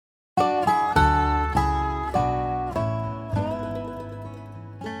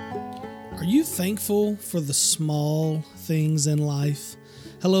you thankful for the small things in life?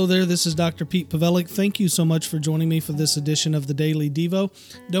 Hello there, this is Dr. Pete Pavelic. Thank you so much for joining me for this edition of the Daily Devo.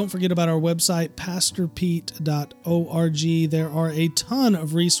 Don't forget about our website, pastorpete.org. There are a ton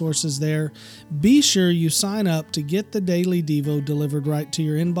of resources there. Be sure you sign up to get the Daily Devo delivered right to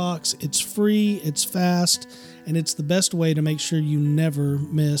your inbox. It's free, it's fast, and it's the best way to make sure you never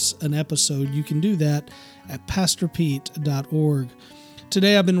miss an episode. You can do that at pastorpete.org.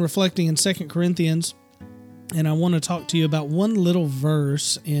 Today I've been reflecting in 2 Corinthians, and I want to talk to you about one little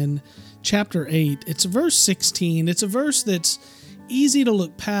verse in chapter 8. It's verse 16. It's a verse that's easy to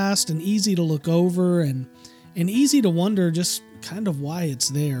look past and easy to look over and easy to wonder just kind of why it's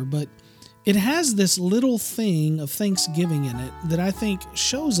there. But it has this little thing of thanksgiving in it that I think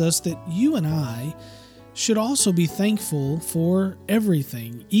shows us that you and I should also be thankful for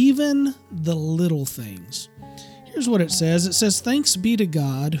everything, even the little things. Here's what it says. It says, "Thanks be to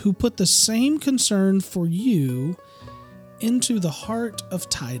God who put the same concern for you into the heart of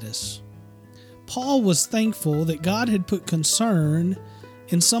Titus." Paul was thankful that God had put concern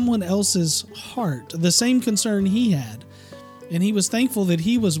in someone else's heart, the same concern he had. And he was thankful that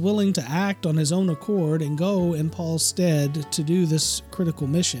he was willing to act on his own accord and go in Paul's stead to do this critical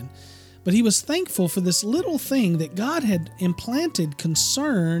mission. But he was thankful for this little thing that God had implanted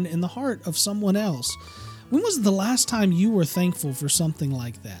concern in the heart of someone else. When was the last time you were thankful for something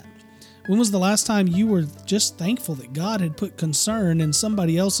like that? When was the last time you were just thankful that God had put concern in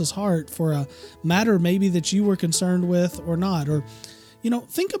somebody else's heart for a matter maybe that you were concerned with or not? Or,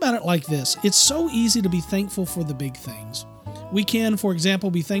 think about it like this. It's so easy to be thankful for the big things. We can, for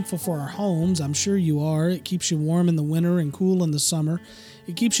example, be thankful for our homes. I'm sure you are. It keeps you warm in the winter and cool in the summer.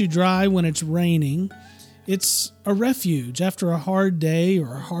 It keeps you dry when it's raining. It's a refuge after a hard day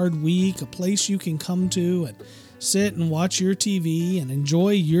or a hard week, a place you can come to and sit and watch your TV and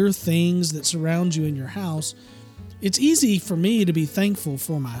enjoy your things that surround you in your house. It's easy for me to be thankful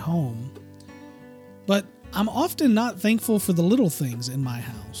for my home, but I'm often not thankful for the little things in my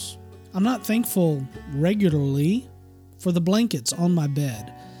house. I'm not thankful regularly for the blankets on my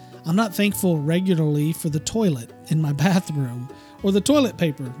bed. I'm not thankful regularly for the toilet in my bathroom or the toilet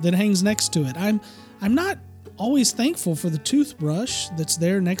paper that hangs next to it. I'm not always thankful for the toothbrush that's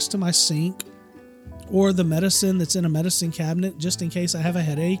there next to my sink or the medicine that's in a medicine cabinet just in case I have a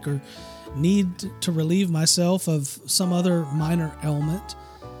headache or need to relieve myself of some other minor ailment.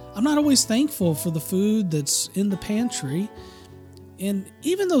 I'm not always thankful for the food that's in the pantry. And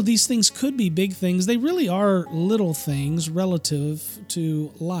even though these things could be big things, they really are little things relative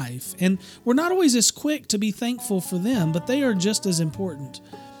to life. And we're not always as quick to be thankful for them, but they are just as important.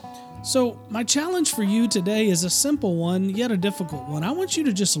 So my challenge for you today is a simple one, yet a difficult one. I want you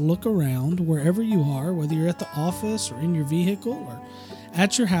to just look around wherever you are, whether you're at the office or in your vehicle or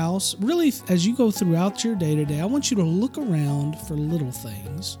at your house. Really, as you go throughout your day today, I want you to look around for little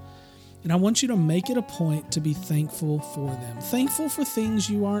things. And I want you to make it a point to be thankful for them. Thankful for things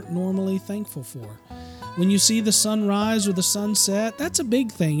you aren't normally thankful for. When you see the sunrise or the sunset, that's a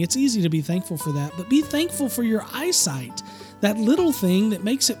big thing. It's easy to be thankful for that. But be thankful for your eyesight, that little thing that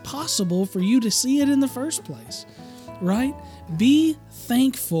makes it possible for you to see it in the first place, right? Be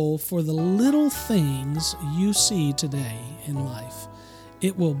thankful for the little things you see today in life.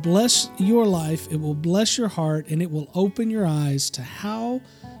 It will bless your life, it will bless your heart, and it will open your eyes to how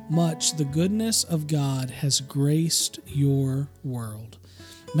much the goodness of God has graced your world.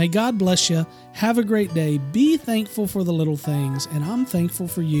 May God bless you. Have a great day. Be thankful for the little things, and I'm thankful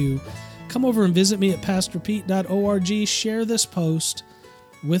for you. Come over and visit me at pastorpete.org. Share this post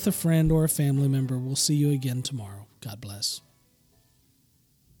with a friend or a family member. We'll see you again tomorrow. God bless.